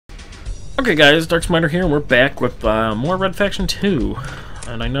Okay guys, Darksmiter here, and we're back with more Red Faction 2.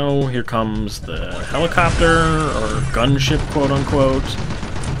 And I know here comes the helicopter, or gunship, quote-unquote.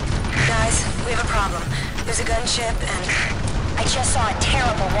 Guys, we have a problem. There's a gunship, and I just saw a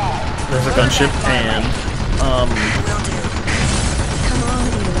terrible wall. There's a gunship, and, Will do. Come on,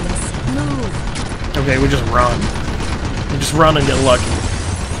 aliens. Move. okay, we just run. We just run and get lucky.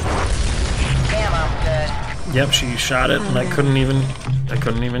 Damn, I'm good. Yep, she shot it, and I couldn't even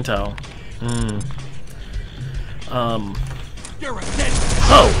tell.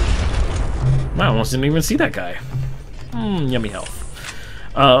 Oh! I almost didn't even see that guy. Yummy health.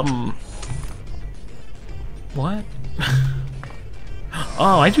 What?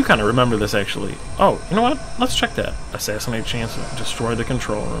 Oh, I do kind of remember this, actually. Oh, you know what? Let's check that. Assassinate chance to destroy the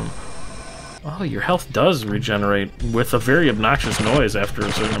control room. Oh, your health does regenerate with a very obnoxious noise after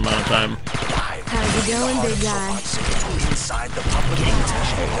a certain amount of time. How's it going, big guy?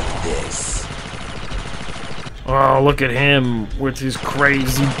 Oh, look at him with his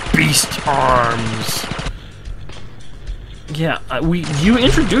crazy beast arms. Yeah, you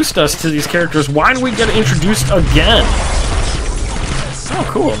introduced us to these characters. Why do we get introduced again? Oh,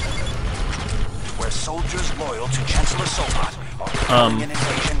 cool. Where soldiers loyal to Chancellor Sopat are an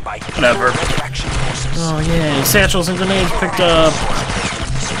invasion by whatever. Red Faction forces. Oh yeah, satchels and grenades picked up.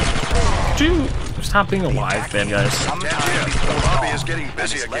 Could you stop being alive, bad guys? The lobby is getting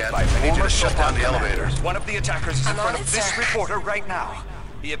busy again. I need you to shut down the elevators. One of the attackers is in front of this reporter right now.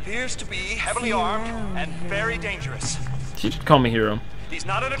 He appears to be heavily armed and very dangerous. You should call me hero. He's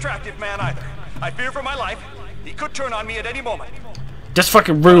not an attractive man either. I fear for my life. He could turn on me at any moment. Just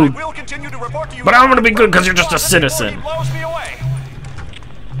fucking rude. I will continue to report to you. But I'm gonna be good because you're just a citizen. He blows me away.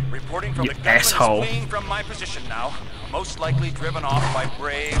 Reporting from You the gunman is asshole. fleeing from my position now, most likely driven off by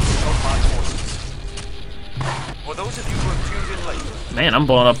brave Sopat forces. For those of you who have tuned in late, Man, I'm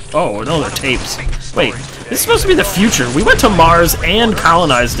blowing up. Oh, no, they're tapes. Wait, this is supposed to be the future. We went to Mars and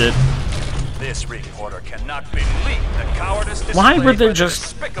colonized it. this reporter cannot believe the cowardice Why displayed would they by the just-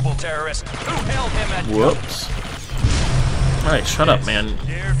 despicable terrorist who held him at Whoops. Alright, shut up, man.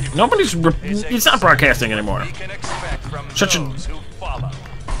 Nobody's. It's not broadcasting anymore. we can expect from Such a- those who follow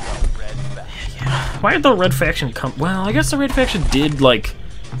the Red Faction. Why did the Red Faction come? Well, I guess the Red Faction did, like,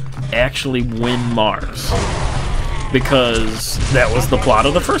 actually win Mars. Because that was the plot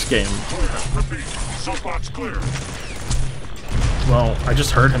of the first game. Well, I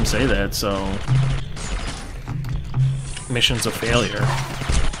just heard him say that, so... Mission's a failure.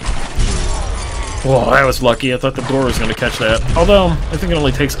 Whoa, that was lucky. I thought the door was going to catch that. Although, I think it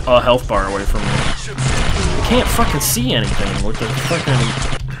only takes a health bar away from me. I can't fucking see anything with the fucking...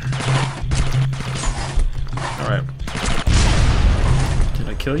 Alright. Did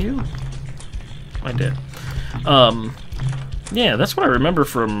I kill you? I did. Yeah, that's what I remember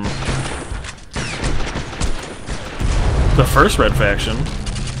from the first Red Faction,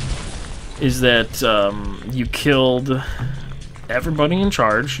 is that you killed everybody in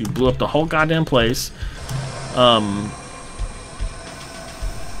charge, you blew up the whole goddamn place.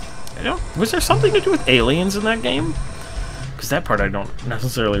 Was there something to do with aliens in that game? Because that part I don't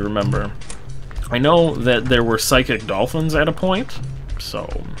necessarily remember. I know that there were psychic dolphins at a point, so...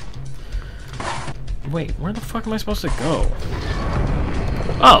 Wait, where the fuck am I supposed to go?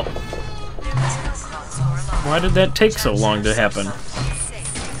 Oh! Why did that take so long to happen?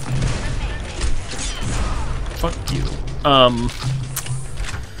 Fuck you.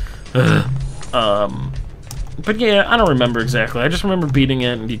 But yeah, I don't remember exactly. I just remember beating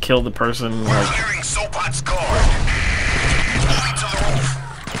it and you killed the person, like... Clearing Sopat's guard. Moving to the roof.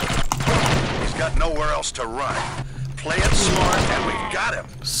 He's got nowhere else to run. Play it smart and we've got him.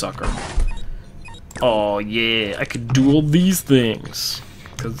 Sucker. Oh yeah, I could duel these things.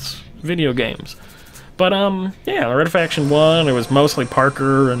 Cause video games. But yeah, the Red Faction won. It was mostly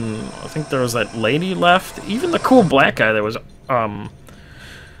Parker, and I think there was that lady left. Even the cool black guy that was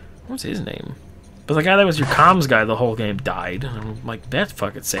what's his name? But the guy that was your comms guy the whole game died. And I'm like, that's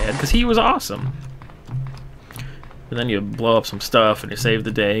fucking sad, because he was awesome. And then you blow up some stuff and you save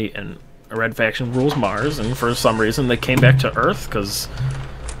the day, and a Red Faction rules Mars, and for some reason they came back to Earth, because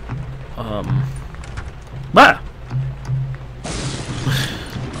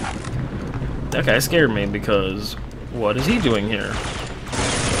that guy scared me, because what is he doing here?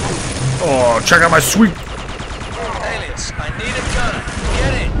 Oh, check out my sweep! Aliens, I need a gunner.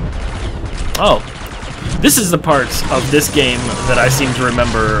 Get in. Oh, this is the parts of this game that I seem to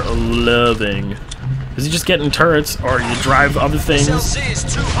remember loving. Because you just get in turrets, or you drive other things. SLC is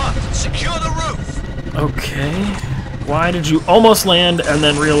too hot. Secure the roof. Okay. Why did you almost land and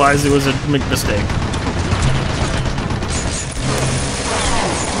then realize it was a mistake?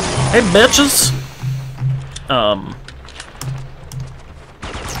 Hey, bitches!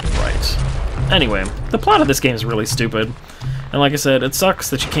 Right. Anyway, the plot of this game is really stupid. And like I said, it sucks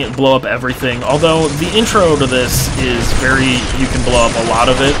that you can't blow up everything. Although, the intro to this is very... you can blow up a lot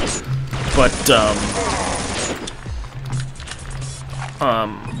of it. But,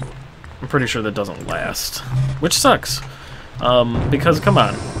 I'm pretty sure that doesn't last. Which sucks. Because, come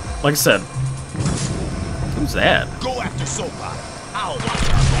on. Like I said... who's that? Go after Sopa. I'll watch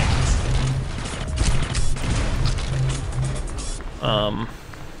our backs.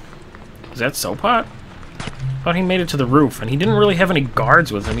 Is that Sopot? I thought he made it to the roof, and he didn't really have any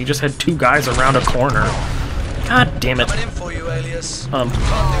guards with him. He just had 2 guys around a corner. God damn it. Coming in for you, Alias. Can't do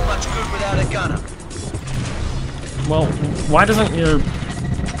much good without a gunner. Well, why doesn't your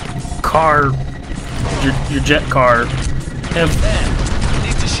car, your jet car, have Man,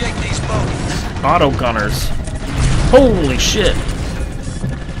 need to shake these bogies. auto gunners? Holy shit.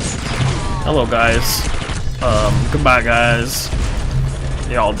 Hello, guys. Goodbye, guys.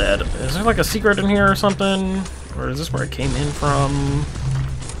 They all dead. Is there like a secret in here or something? Or is this where I came in from?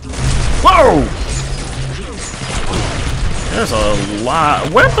 Whoa! There's a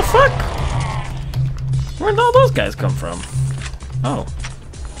lot. What the fuck? Where'd all those guys come from? Oh.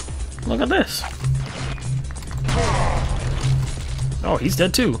 Look at this. Oh, he's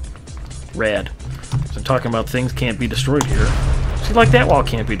dead too. Rad. So I'm talking about things can't be destroyed here. See, like that wall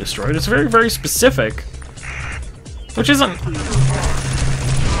can't be destroyed. It's very, very specific. Which isn't...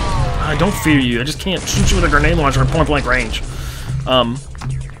 I don't fear you. I just can't shoot you with a grenade launcher at point-blank range.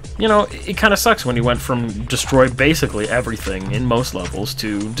 You know, it kind of sucks when you went from destroy basically everything in most levels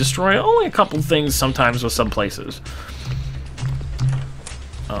to destroy only a couple things sometimes with some places.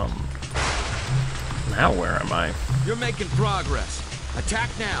 Now where am I? You're making progress. Attack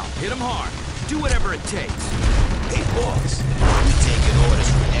now. Hit them hard. Do whatever it takes. Hey, boss. We taking orders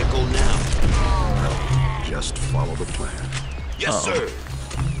from Echo now. Just follow the plan. Yes, sir.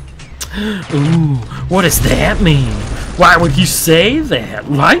 Ooh, what does that mean? Why would you say that?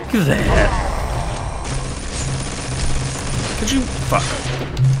 Like that? Could you... fuck.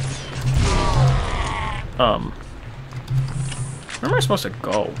 Where am I supposed to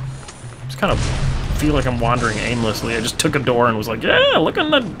go? Just kind of feel like I'm wandering aimlessly. I just took a door and was like, yeah, look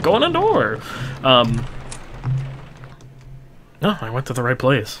in the... go in the door. No, I went to the right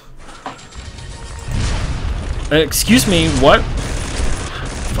place. Excuse me, what?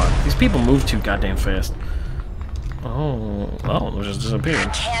 Fuck, these people move too goddamn fast. Oh, they just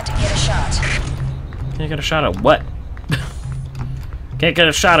disappeared. Can't get a shot. Can't get a shot at what? Can't get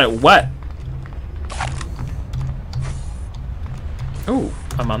a shot at what? Ooh,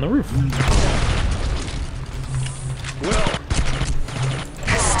 I'm on the roof. Well,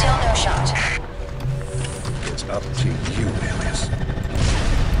 Still no shot. it's up to you, Alias.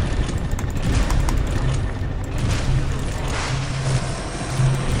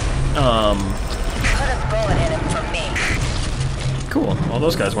 Put a bullet in him for me. Cool. Well,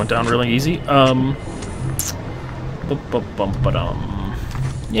 those guys went down really easy.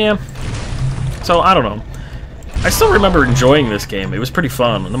 Yeah. So, I don't know. I still remember enjoying this game. It was pretty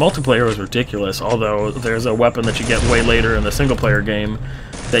fun. The multiplayer was ridiculous, although there's a weapon that you get way later in the single-player game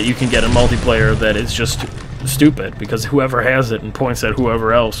that you can get in multiplayer that is just stupid, because whoever has it and points at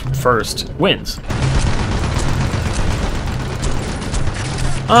whoever else first wins.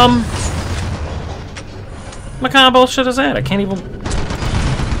 What kind of bullshit is that? I can't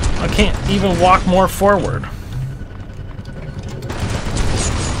even walk more forward.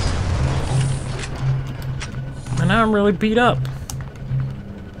 And now I'm really beat up.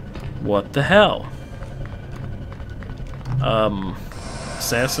 What the hell?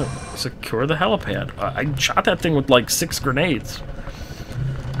 Assassin, secure the helipad. I shot that thing with like 6 grenades.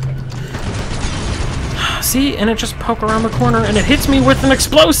 See, and it just poke around the corner and it hits me with an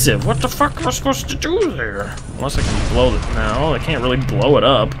explosive. What the fuck am I supposed to do there? Unless I can blow it. No, I can't really blow it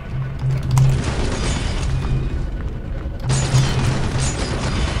up.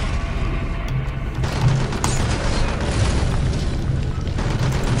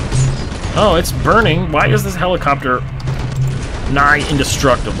 Oh, it's burning. Why is this helicopter nigh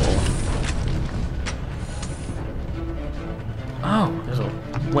indestructible? Oh, there's a...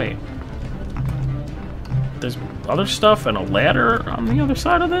 wait. There's other stuff and a ladder on the other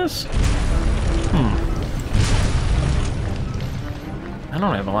side of this? I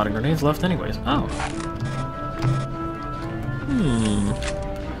don't have a lot of grenades left anyways. Oh.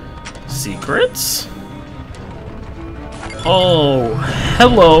 Secrets? Oh,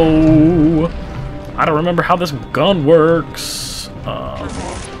 hello! I don't remember how this gun works. I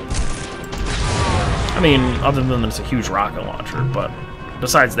mean, other than it's a huge rocket launcher, but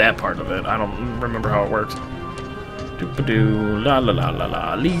besides that part of it, I don't remember how it works. Doo-ba-doo, la la la la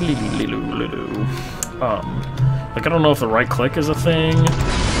la, lee lee lee lee loo loo loo. Like, I don't know if the right click is a thing.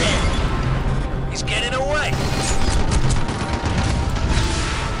 He's getting away.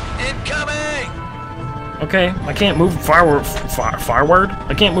 Incoming. Okay, I can't move forward.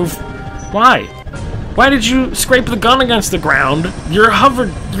 I can't move. Why? Why did you scrape the gun against the ground? You're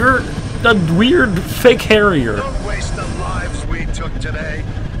a weird fake Harrier. Don't waste the lives we took today.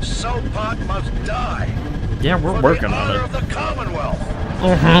 Sopot must die. Yeah, we're working on it. Of the Commonwealth.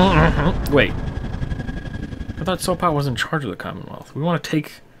 Wait. I thought Sopot was in charge of the Commonwealth. We want to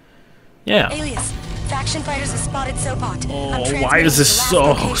take... Yeah. Alias, faction fighters have spotted Sopot. Oh, why is this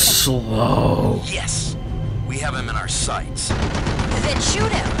so slow? Yes. We have him in our sights. Then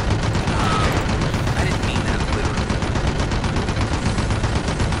shoot him. I didn't mean that literally.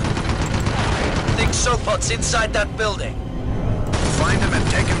 I think Sopot's inside that building. Find him and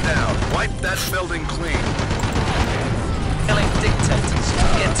take him down. Wipe that building clean. Killing dictators.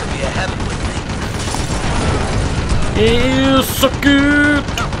 Get to be a heaven with me. Yeah, suck it!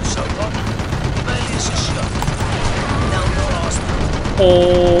 No, Sopot. Give Alias a shot. Now you're awesome.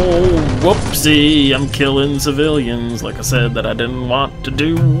 Oh, whoopsie! I'm killing civilians, like I said that I didn't want to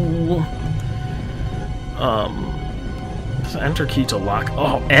do. Enter key to lock.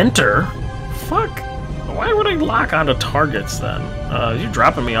 Oh, enter? Fuck. Why would I lock onto targets then? You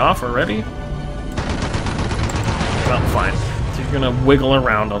dropping me off already? Well, fine. So you're gonna wiggle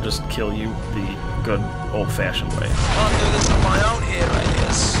around, I'll just kill you the good old-fashioned way. Can't do this on my own here,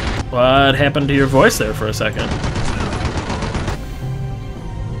 Alias. What happened to your voice there for a second?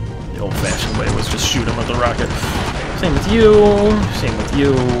 The old-fashioned way was just shoot him with a rocket. Same with you. Same with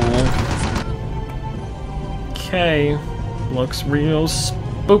you. Okay. Looks real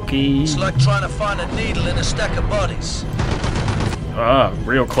spooky. It's like trying to find a needle in a stack of bodies. Ah,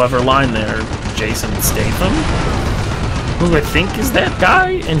 real clever line there. Jason Statham? Who I think is that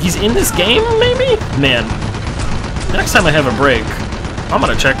guy? And he's in this game, maybe? Man, next time I have a break, I'm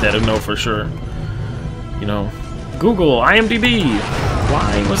gonna check that and know for sure. You know, Google, IMDb.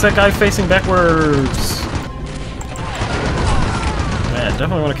 Why was that guy facing backwards? Man,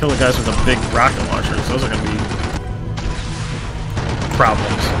 definitely want to kill the guys with the big rocket launchers. Those are gonna be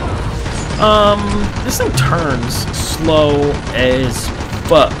problems. This thing turns slow as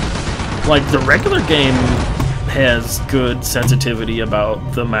fuck. Like, the regular game has good sensitivity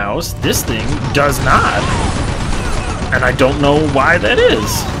about the mouse. This thing does not. And I don't know why that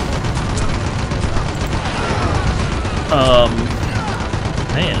is.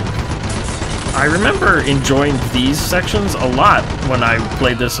 Man. I remember enjoying these sections a lot when I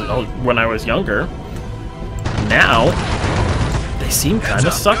played this when I was younger. Now, they seem kind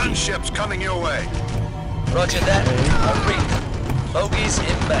of sucky. Gunships coming your way. Roger that. I'll read them. Bogies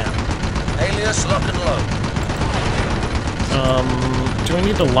inbound. Alias lock and load. Do I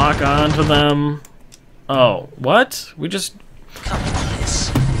need to lock on to them? Oh, what? We just... Come on,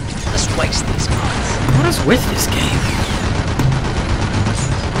 Alias. Let's waste these guys. What is with this game?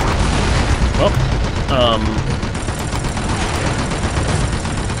 Well,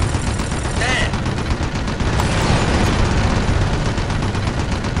 Damn.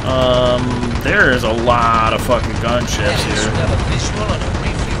 There's a lot of fucking gunships Alias here. will have a visual on a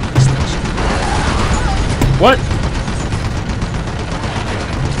refueling station. What?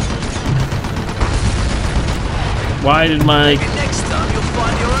 Why did my... Maybe next time you'll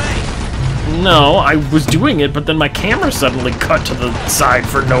find your aim. No, I was doing it, but then my camera suddenly cut to the side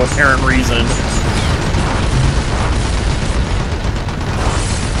for no apparent reason.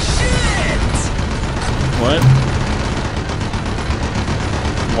 Shit! What?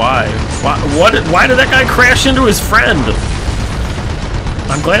 Why? Why did that guy crash into his friend?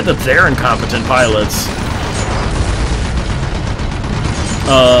 I'm glad that they're incompetent pilots.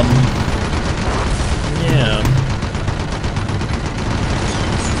 Yeah.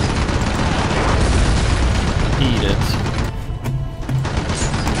 Eat it.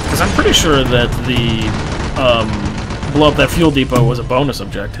 Because I'm pretty sure that the, blow up that fuel depot was a bonus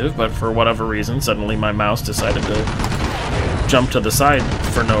objective, but for whatever reason, suddenly my mouse decided to jump to the side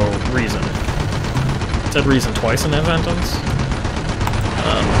for no reason. It said reason twice in that sentence.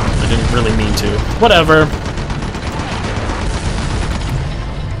 I didn't really mean to. Whatever.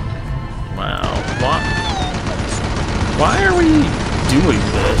 Wow. Why are we doing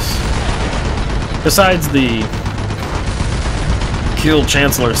this? Besides the kill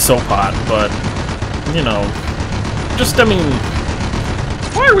Chancellor Sopot, but, you know, just, I mean,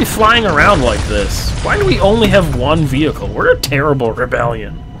 why are we flying around like this? Why do we only have one vehicle? We're a terrible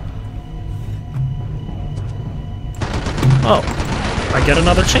rebellion. Oh. I I get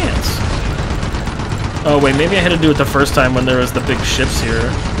another chance. Oh, wait, maybe I had to do it the first time when there was the big ships here.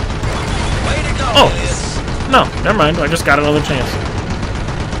 Oh! No, never mind. I just got another chance.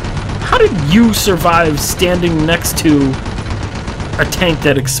 How did you survive standing next to a tank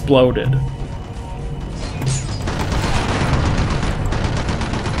that exploded?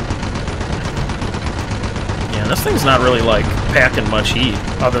 Yeah, this thing's not really, like, packing much heat,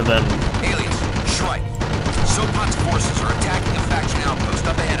 other than... Aliens, Shrike. Sopot's forces are attacking a faction outpost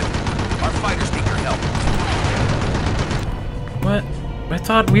up ahead of you. Our fighters need your help. What? I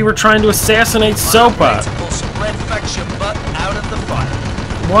thought we were trying to assassinate Sopot. Pull some Red Faction butt out of the fire.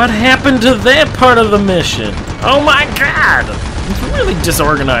 What happened to that part of the mission? Oh my god! It's really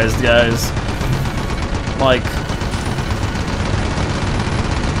disorganized, guys. Like...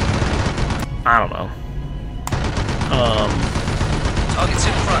 I don't know. Target's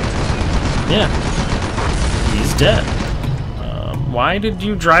in front. Yeah. He's dead. Why did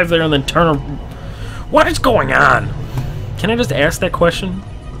you drive there and then turn... What is going on? Can I just ask that question?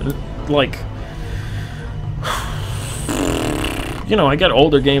 Like... You know, I get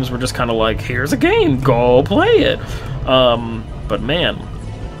older games were just kind of like, here's a game, go play it. But man,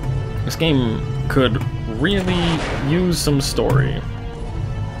 this game could really use some story.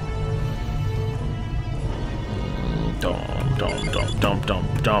 Dum.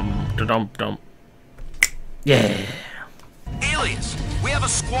 Yeah. Aliens, we have a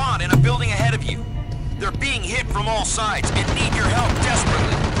squad in a building ahead of you. They're being hit from all sides and need your help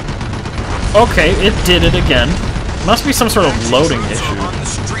desperately. Okay, it did it again. Must be some sort of loading issue. On the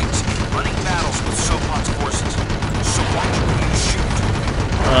streets, running battles with Sopot's forces. So watch where you shoot.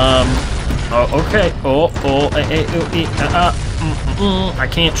 Oh, okay. I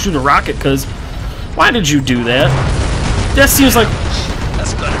can't shoot a rocket because... Why did you do that? That seems like...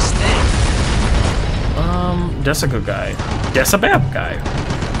 That's gonna sting. That's a good guy. That's a bad guy.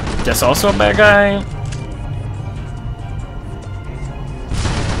 That's also a bad guy.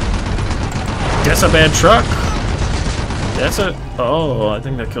 That's a bad truck. That's a... Oh, I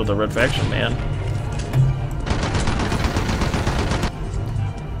think that killed the Red Faction, man.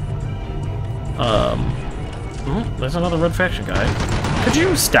 There's another Red Faction guy. Could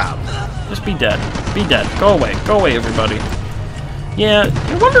you stop? Just be dead. Be dead. Go away. Go away, everybody. Yeah,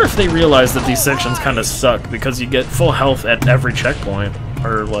 I wonder if they realize that these sections kind of suck because you get full health at every checkpoint.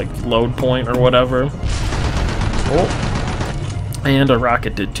 Or, like, load point or whatever. Oh. And a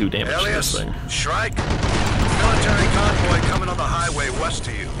rocket did 2 damage to this thing. Shrike, military convoy coming on the highway west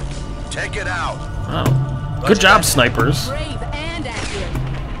of you. Take it out. Oh. Good job, snipers. Brave and accurate.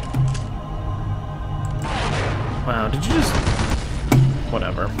 Wow, did you just...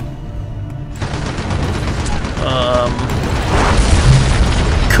 Whatever.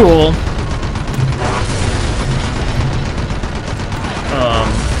 Cool.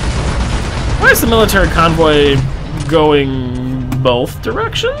 Why is the military convoy going both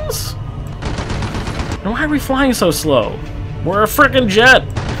directions? And why are we flying so slow? We're a frickin' jet!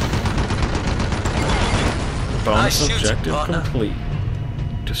 Bonus Nice shooting, objective partner. complete.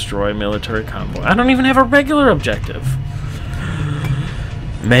 Destroy military convoy. I don't even have a regular objective.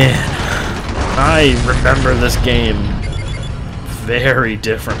 Man, I remember this game very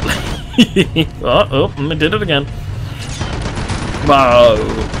differently. Oh, I did it again. Wow,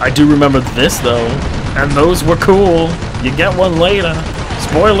 I do remember this though, and those were cool. You get one later.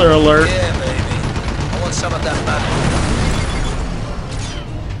 Spoiler alert. Yeah, baby. I want some of that back.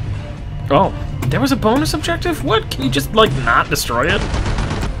 Oh, there was a bonus objective? What? Can you just, like, not destroy it?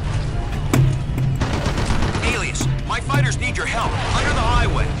 Aliens, my fighters need your help. Under the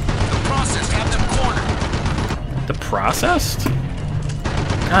highway. The processed have them cornered. The processed?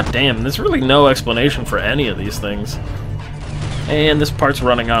 God damn, there's really no explanation for any of these things. And this part's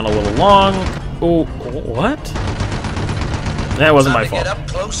running on a little long. Oh, what? That wasn't my fault. Get up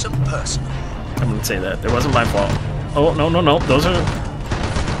close and personal. I'm gonna say that. It wasn't my fault. Oh, no. Those are...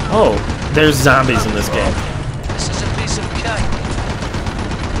 Oh, there's zombies in this game. This is a piece of cake.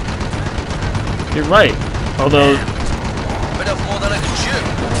 You're right. Although... Bit of more than I can chew.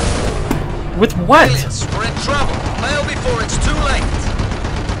 With what? Aliens, we're in trouble. Bail before it's too late.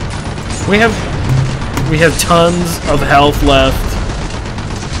 We have tons of health left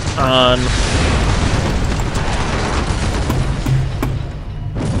on...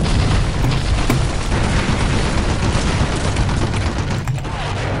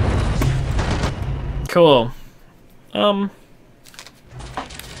 Cool.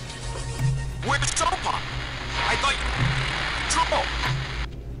 Where's Sopot? I thought you...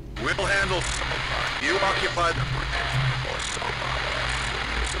 We'll handle Sopot. You occupy the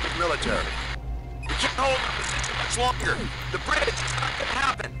military. We can't hold them. much longer. The bridge is not gonna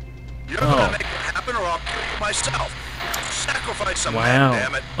happen. You're gonna make it happen, or I'll kill you myself. Sacrifice some man,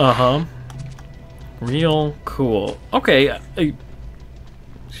 damn it. Uh-huh. Real cool. Okay. Excuse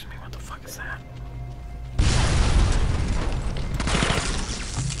me, what the fuck is that?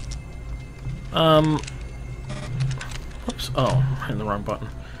 Oops. Oh, I'm hitting the wrong button.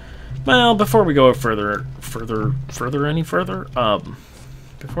 Well, before we go further any further,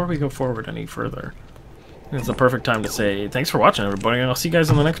 before we go forward any further, it's the perfect time to say thanks for watching, everybody, and I'll see you guys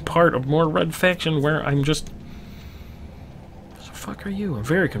in the next part of more Red Faction, where I'm just... What the fuck are you? I'm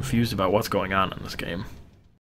very confused about what's going on in this game.